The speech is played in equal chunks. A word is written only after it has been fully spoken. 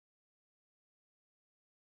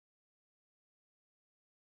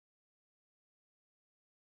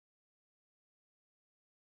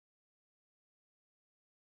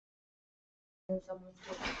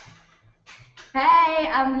Hey,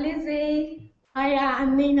 I'm Lizzie. Hiya,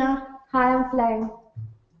 I'm Nina. Hi, I'm Flame.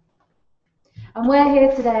 And we're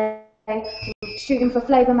here today shooting for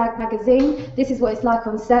FLAVOURMAG magazine. This is what it's like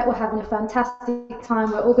on set. We're having a fantastic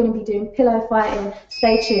time. We're all going to be doing pillow fighting.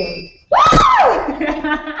 Stay tuned. What are we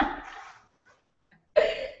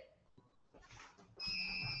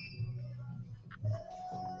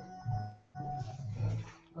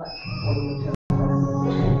doing?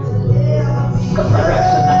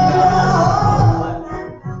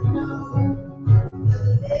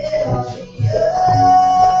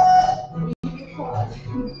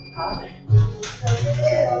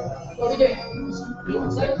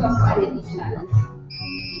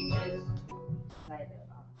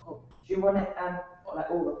 Do you want it like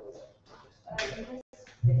all of it?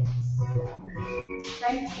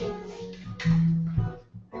 Thank you.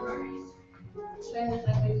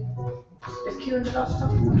 Is Kieran the last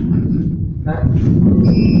time? No.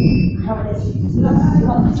 How many? You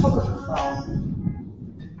want the photographer file?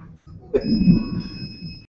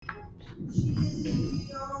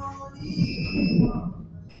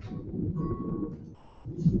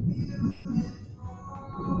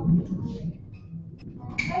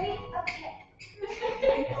 Ready? Okay.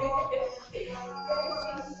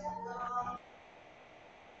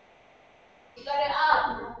 You got it up.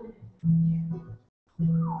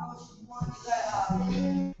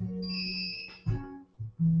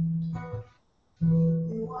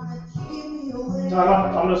 No,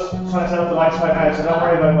 I'm just trying to set up the lights right now, so don't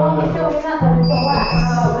worry about what I want to do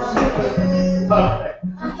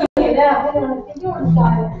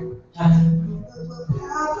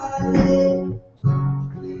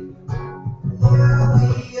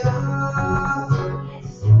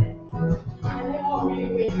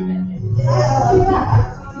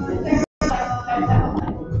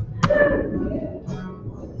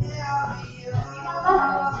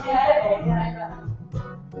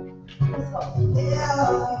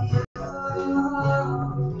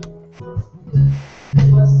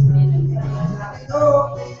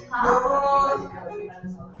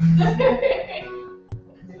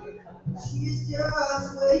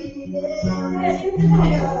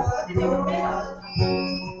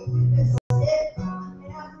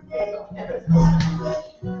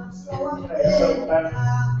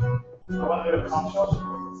a comp shot.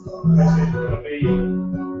 Basically, it's going to be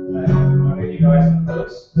you guys in the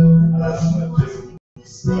pillows, and then I'm going to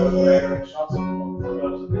do those layer shots of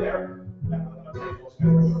those in the air, and then I'm going to take those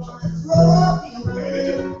layer shots.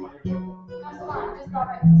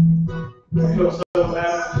 Cool, so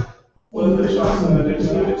one of the shots I'm going to do is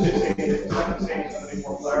going to be 2 scenes, the second scene is going to be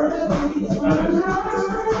more flares, and it's going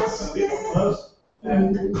to be more close. So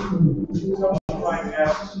I'm trying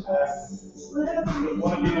out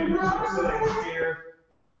one of you is sitting here,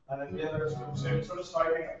 and then the other is sort of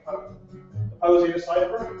sliding kind of the pose you decide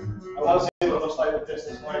for. I want to see what it looks like with this.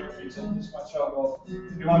 This might show off. If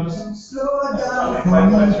you want to just slow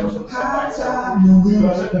down, show some side. So you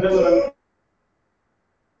want to sit in the middle of it.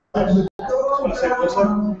 Just want to see what it looks like.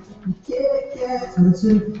 And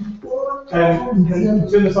as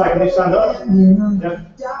soon as can you stand up?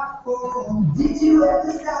 Yeah. Did you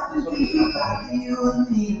ever stop and think about you and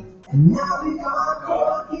me? And now we can't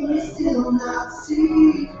talk and you still not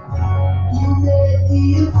see. You made the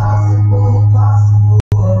impossible possible.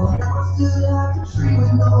 Now I'm still like a tree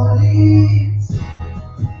with no leaves.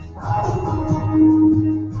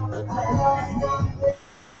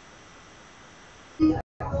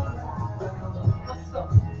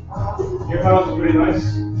 Your house is really nice.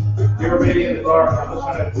 You're really in the dark. I'm just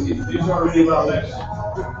trying to. These are really well lit.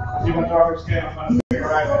 If you want darker skin, I'm trying to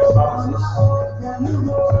figure out how to stop this.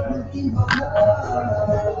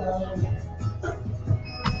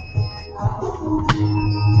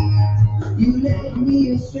 You led me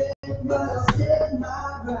astray, but I stood my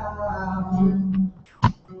ground.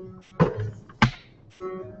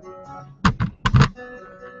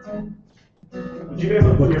 Would you be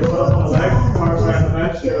able to put your foot up on the leg, arms around the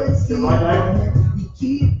bench, your right leg?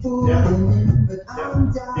 Yeah.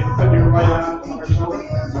 You can put your right hand on your shoulder.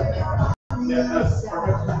 Yeah, that's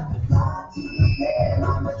perfect.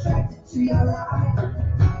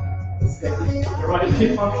 Your right,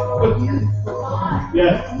 keep on.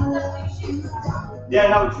 Yeah. Yeah,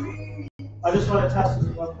 no, I just want to test it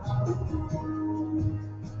as well.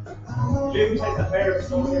 You can take the hair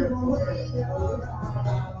from here.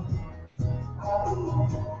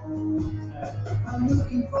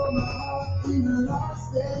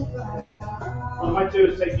 What I might do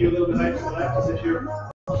is take you a little bit out to the left as if you're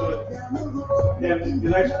sort of, yeah,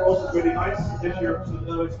 your legs cross is really nice, as if you're sort of a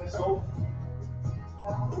little bit pistol.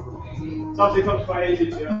 It obviously comes quite easy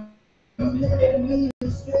to you. Okay,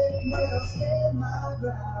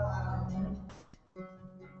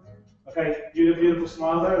 you did a beautiful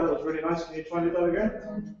smile there. That was really nice. Can you try and do that again?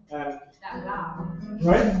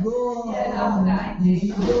 Right? So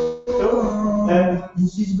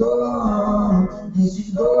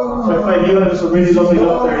if I give us a really lovely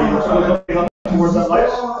look there, you're sort of looking up towards that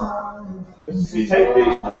light. So you take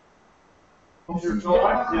the your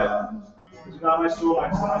jawline, yeah. You've got a nice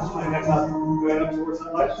jawline, so I'm trying to get that going up towards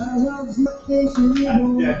that light.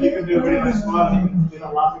 And yeah, you can do a really nice smile, you can do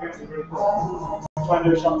that laugh again, it's really cool. Try and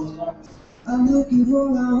do a shot this time.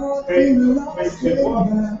 Okay, 3, 2, 1.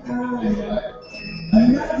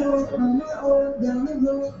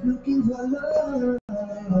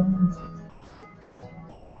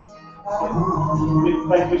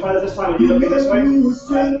 We try that this time, you looking this way, and this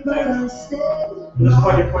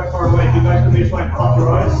point you're quite far away. You guys can maybe try and pop your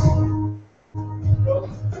eyes. Go.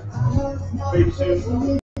 3,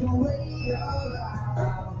 2.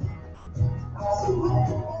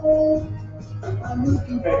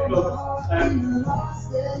 Okay, cool. I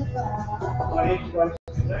need you guys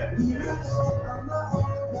to say, you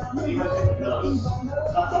guys take the pillows, stand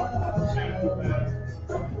up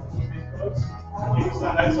you can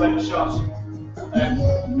stand outside the shot.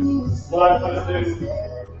 What I'm going to do is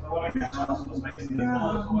I want to get shots just making the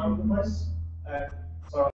pillows all over the place.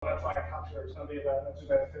 So I'm going to try and capture, it's going to be about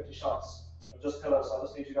 50 shots of just pillows, so I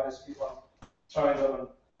just need you guys to keep on trying them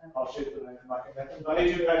and I'll shoot them and come back again. I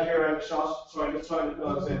need you guys here around the shot, so I'm just trying to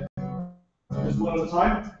pillows in. Just one at a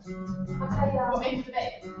time. What into the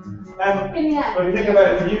bed? But if you think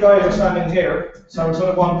about it, you guys are standing here, so we're sort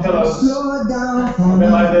of on pillows, a bit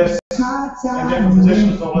like this, in different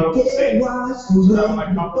positions all over the stage. So that when I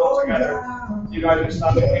come all together, you guys are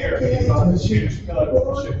standing here, you've got this huge pillow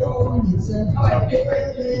to shoot going. So,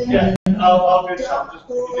 yeah, I'll do a shot, just if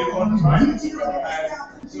you do one time. So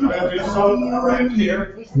I'm going to do some around here,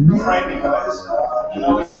 framing guys, and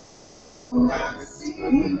I'll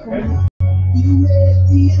okay. You made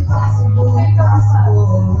the impossible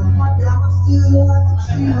possible. Now I'm still like a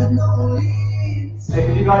tree with no leaves. Hey,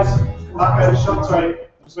 can you guys back out of shot, sorry?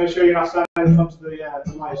 Just make sure you're not standing in front of the light,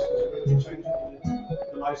 because we're going to be changing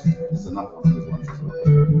the light. It's enough of this one. So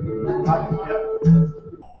you're going to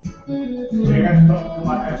come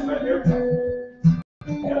back out right here.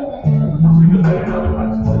 Yeah.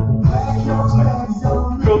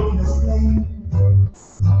 Cool. So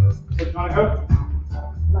do you want to go?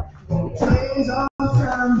 Trains on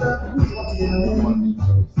time, but we didn't.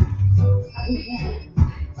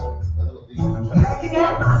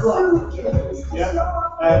 Yeah.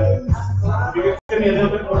 If you could give me a little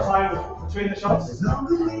bit more time between the shots.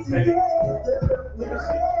 Maybe.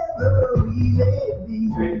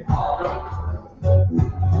 Okay.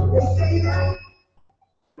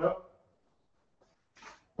 Go.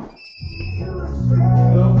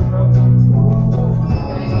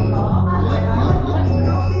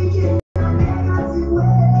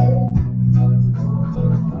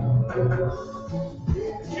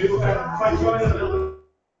 You try to join a little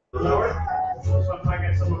bit lower, so I'm trying to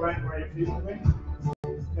get some around where you feel me.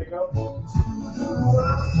 Okay, go. Go.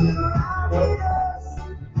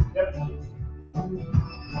 Yep.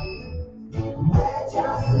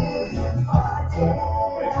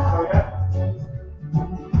 Okay, so yeah.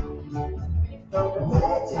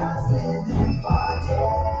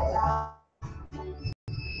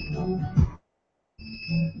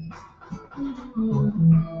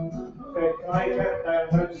 Okay, can I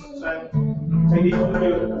take each of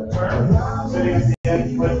you a turn, sitting at the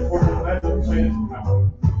end, right before the bed, so you can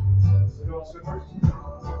come. So go on swimmers.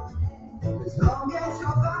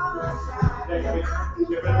 Okay, can we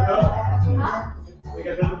get rid of the pillow? Can we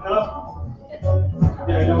get rid of the pillow?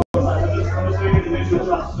 Yeah, no, I'm just doing individual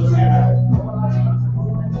shots, just so you know.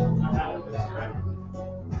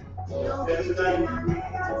 Yeah, so then,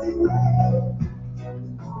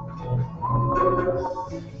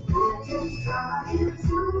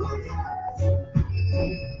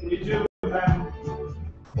 can you do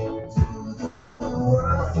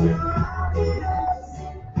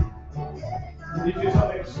can you do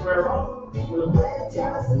something square on?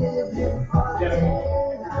 Yeah.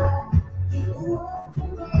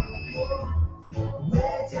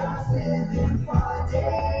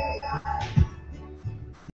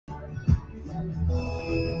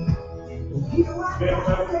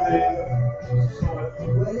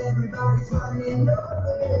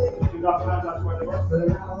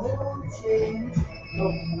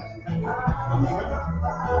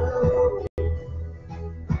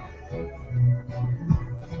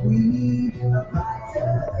 We need a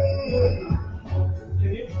Can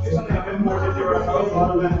you do something a bit more if you're at home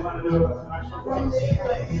rather than trying to do an actual dance?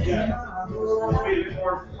 Yeah.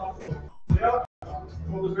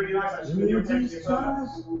 nice actually when you're painting your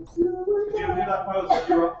toenails. If you do that pose when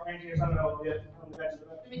you're painting your toenail on the edge of the bed.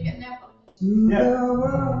 Let me get nail polish. Yeah.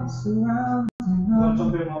 Don't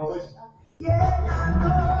jump in all the way.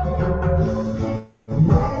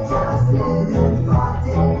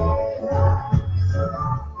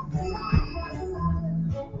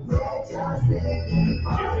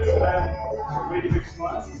 Really big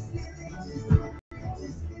smile.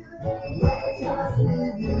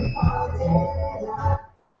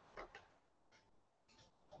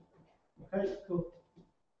 Okay, cool.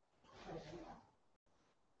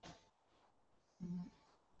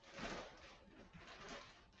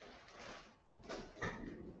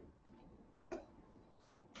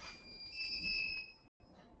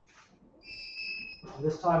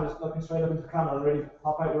 This time is looking straight up into the camera and really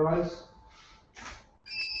pop out your eyes.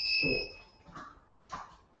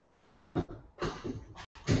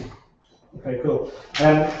 Okay, cool.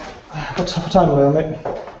 What time are we on, mate?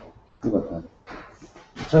 About that.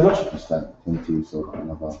 So much? Just that 22, so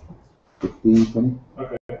another 15, 20.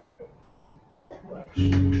 Okay. So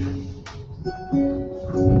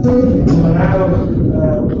now,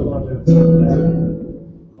 what do I want to do?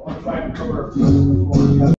 I want to try and cover the four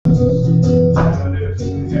levels. I'm going to do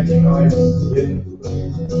is get you guys in.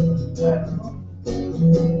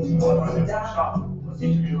 I want to do a shot.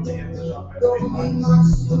 Each of you will be in the shot.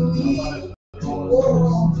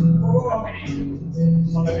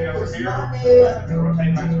 Somebody over here, I'm going to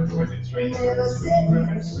rotate back to rotate straight. So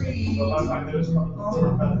what I'm going to do is come to the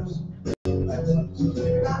four feathers.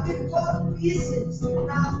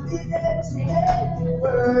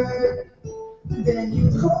 Then you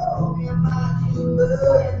call me a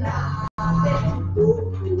mockingbird now.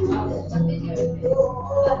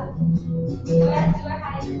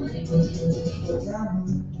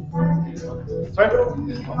 Sorry?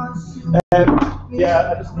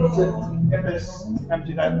 Yeah, I just need to get this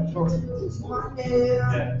emptied out. Sure.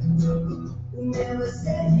 Yeah. Never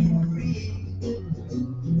set you free.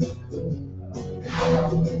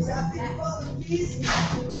 Exactly for the pieces.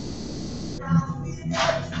 Now feel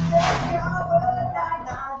that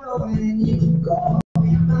and you call me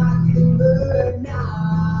a mockingbird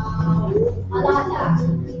now. I like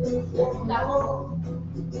that.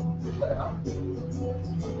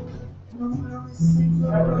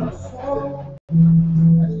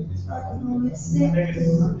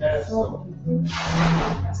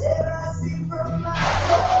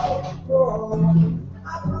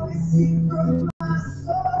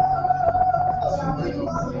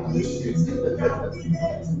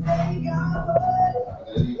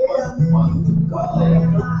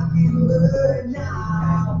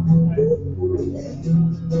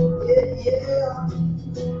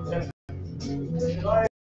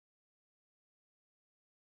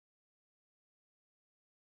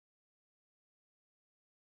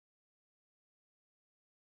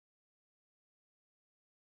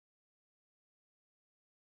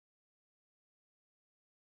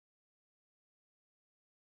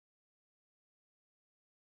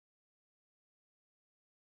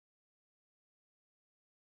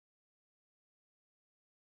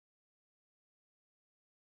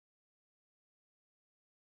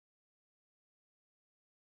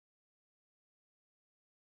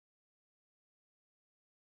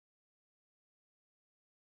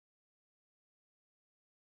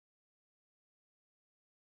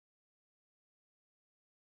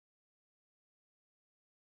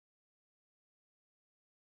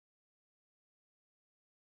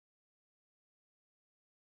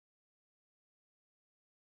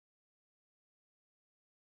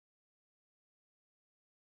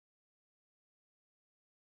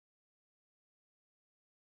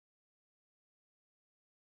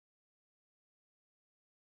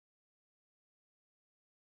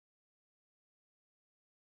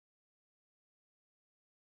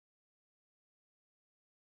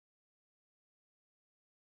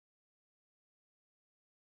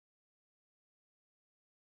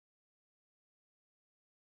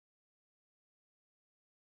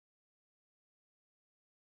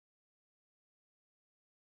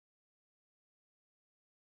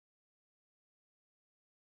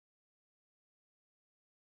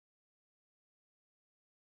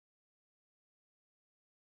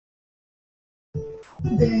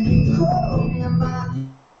 Then you call me a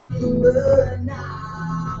mockingbird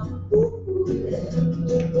now.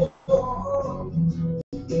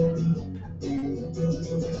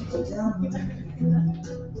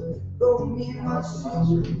 Throw me my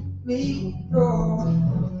shoes, me,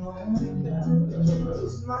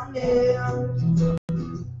 it's my name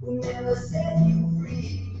who never set you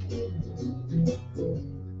free.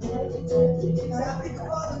 Exactly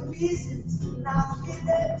for the reasons, and I feel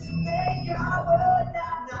that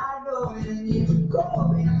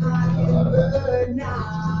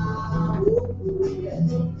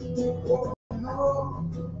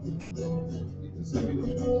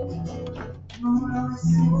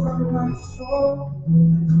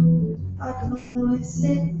I can only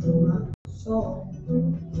sing from my soul.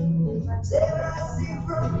 Say what I sing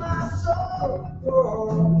from my soul.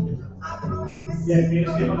 I can only sing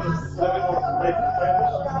from my soul.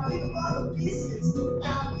 I'll be all the pieces.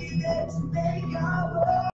 I'll be there to make our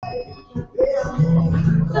way. Yeah,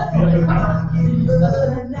 I'm in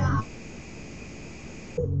good now.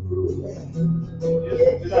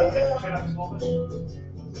 Do that thing, shut up small bit.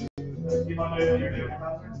 Keep on moving, you're doing it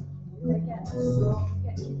faster.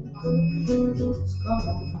 Come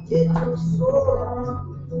on, get your soul on.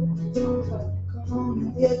 Come on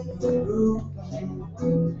and get the groove. Come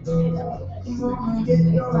on and get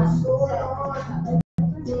your soul on.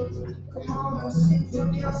 Come on and sing from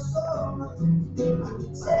your soul.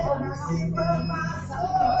 Say when I sing from my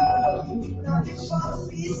soul. Nothing for the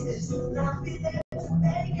pieces, nothing there to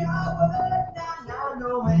make our word. Now,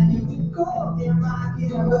 know when you go, you're rocking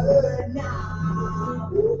good now.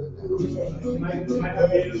 Can I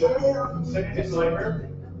have you sitting this way here?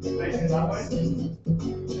 Facing that way?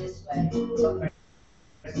 This way.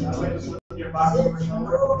 Facing that way, just with your back over your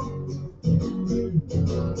shoulder.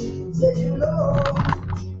 Say you know.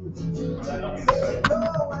 And then looking this way.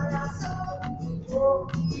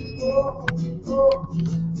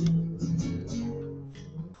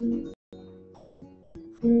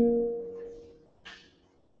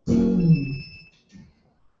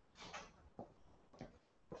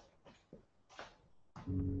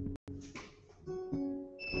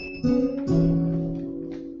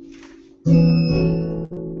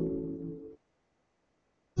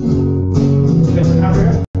 Different camera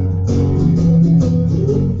here.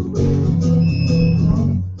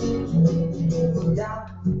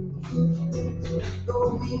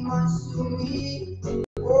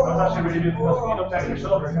 That's actually really good because you look down your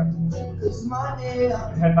shoulder again. Your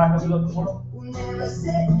head back as you look before. Never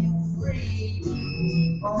set you free.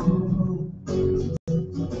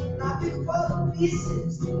 Nothing for the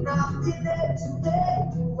pieces, nothing there to make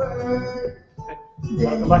the word.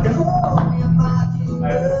 Then come back in. Call me about you.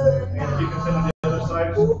 And if you can sit on the other side,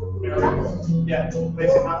 mirroring. Yeah,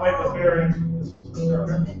 facing that way, but mirroring.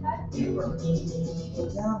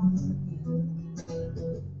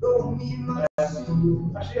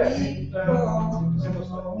 Actually, yeah, simple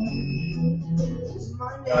stuff.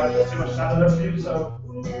 There's too much shadow there for you, so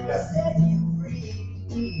yeah.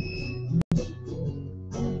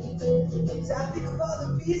 Exactly for the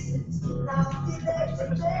pieces, nothing left to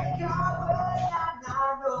make our way. Now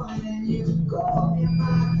knowing you call me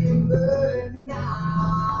mockingbird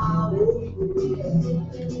now.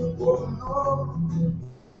 Oh no.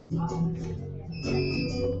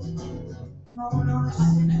 No, no, I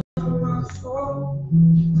sing from my soul.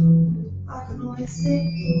 I can only sing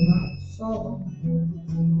from my soul.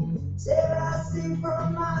 Say what I sing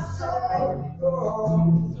from my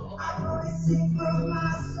soul. I can only sing from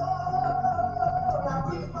my soul. I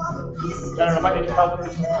bring all the pieces. Darren, I might need your help with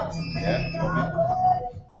this one.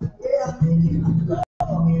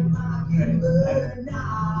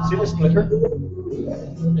 See this glitter?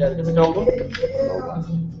 Yeah, get the gold one.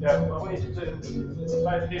 Yeah, well, I want you to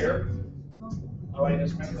right here. I want you to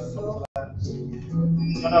spin this up. I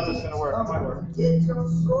don't know if this is going to work. It might work.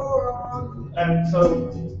 So,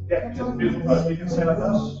 yeah, just beautiful pose. You can stay like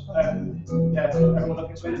that. Yeah, everyone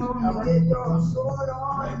looking straight into the camera. There you go.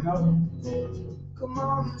 Come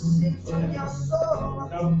on and sing from your soul.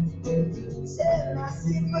 Go. Say I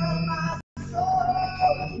sing from my soul.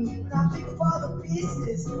 Nothing for the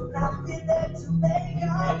pieces, nothing there to make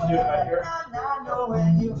our way. Now know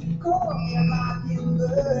when you call me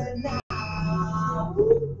mockingbird now.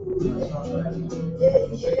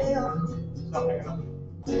 Yeah. Stop picking up.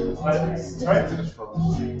 Right?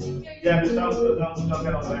 Yeah, just don't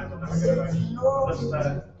get on the left. I'll never get it back. Just,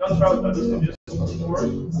 don't throw it, but just forward.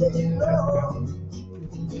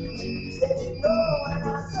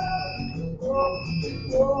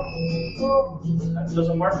 If it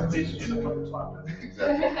doesn't work, at least you don't put the spot.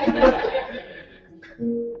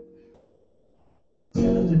 Yeah,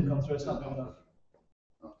 that didn't come through, it's not good enough.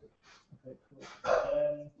 Okay,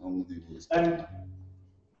 cool.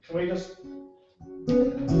 Can we just...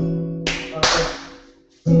 Okay.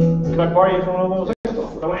 Can I borrow you from one of those?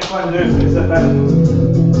 What I want you to try and do is that I'm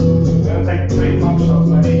going to take 3 pump shots.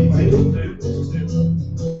 What I need to do is to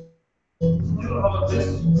hold up this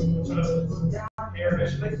sort of here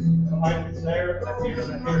initially. behind there, and here,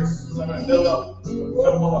 and here. So I'm going to build up the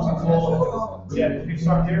bullets and all of it. Yeah, if you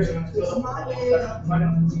start here, so I'm going to build up the bullets behind it.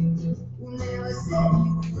 Will never set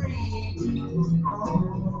you free.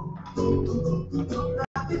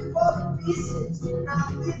 Not before the pieces, not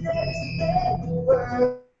be there to let the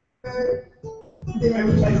word. Then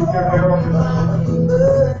Maybe you take call your hair off me your my head.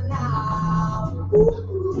 good now.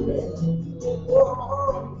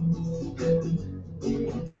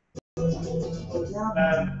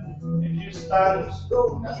 If you stand,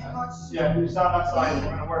 yeah, if you stand that side, we're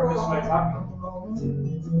going to work this way back.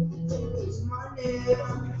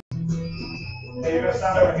 Okay, you're going to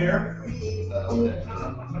stand over here. I'm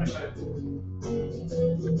going to show you.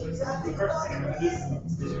 The first thing you're going to do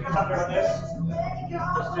is you're going to tap like this.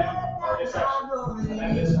 Just do this section, and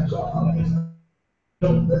then this section, and then this section. So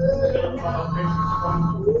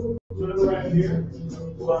look around here.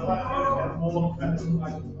 What I'm trying to do is get all of them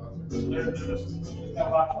like they're just go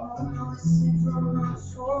back. I can only sing from my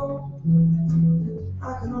soul.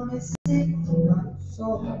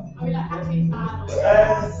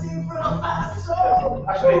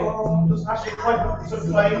 Actually, quite sort of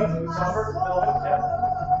plain, somber, element, yeah.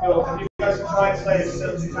 You know, if you guys can try and stay as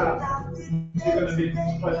still as you can, you're going to be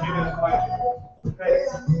quite a few minutes quiet. Okay,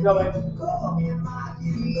 go in.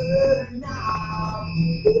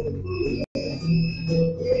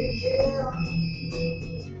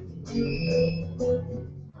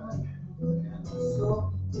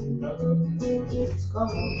 So, it's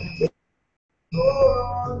coming. Get a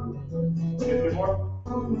few more.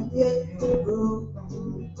 Come on, get your groove. Come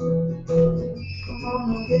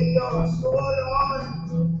on and get your soul on.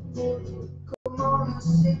 Come on and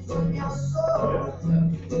sing from your soul.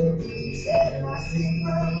 Say my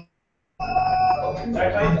secret.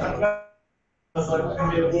 Actually, I'm glad it's like going to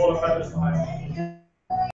be a wall of feathers behind me.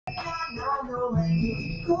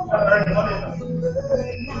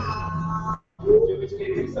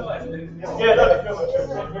 Yeah, that's good.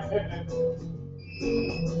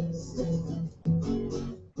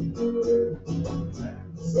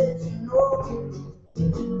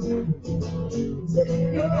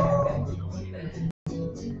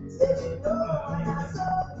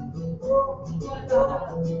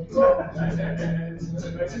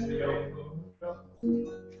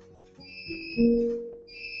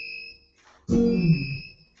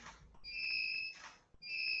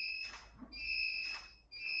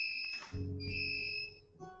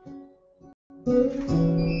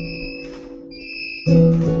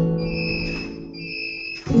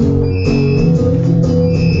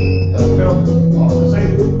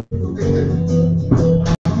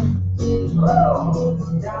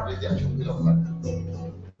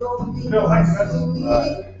 Phil, thanks, man.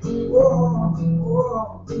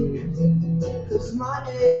 Cause my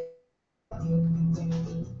name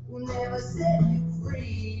will never set you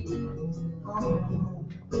free.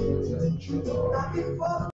 Knocking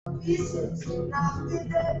for pieces, not be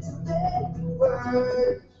there to let the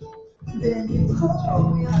word. Then you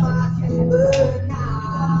call me back and burn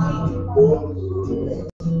now.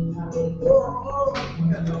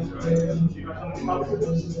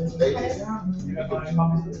 You got any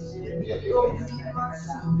copies? You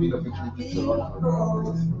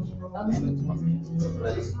got any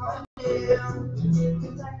copies?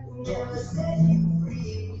 Never set you free.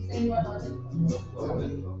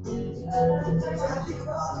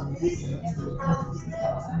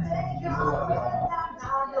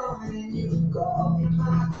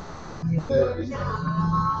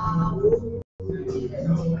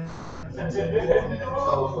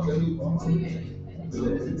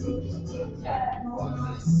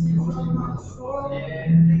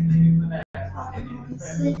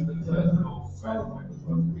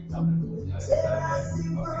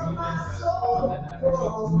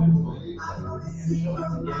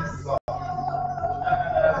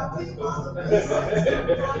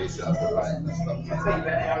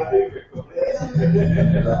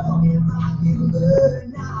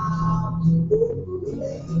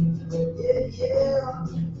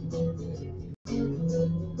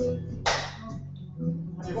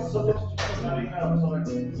 What's the list? Just an email, so I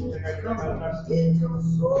can check out your email address. Get your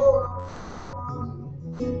soul.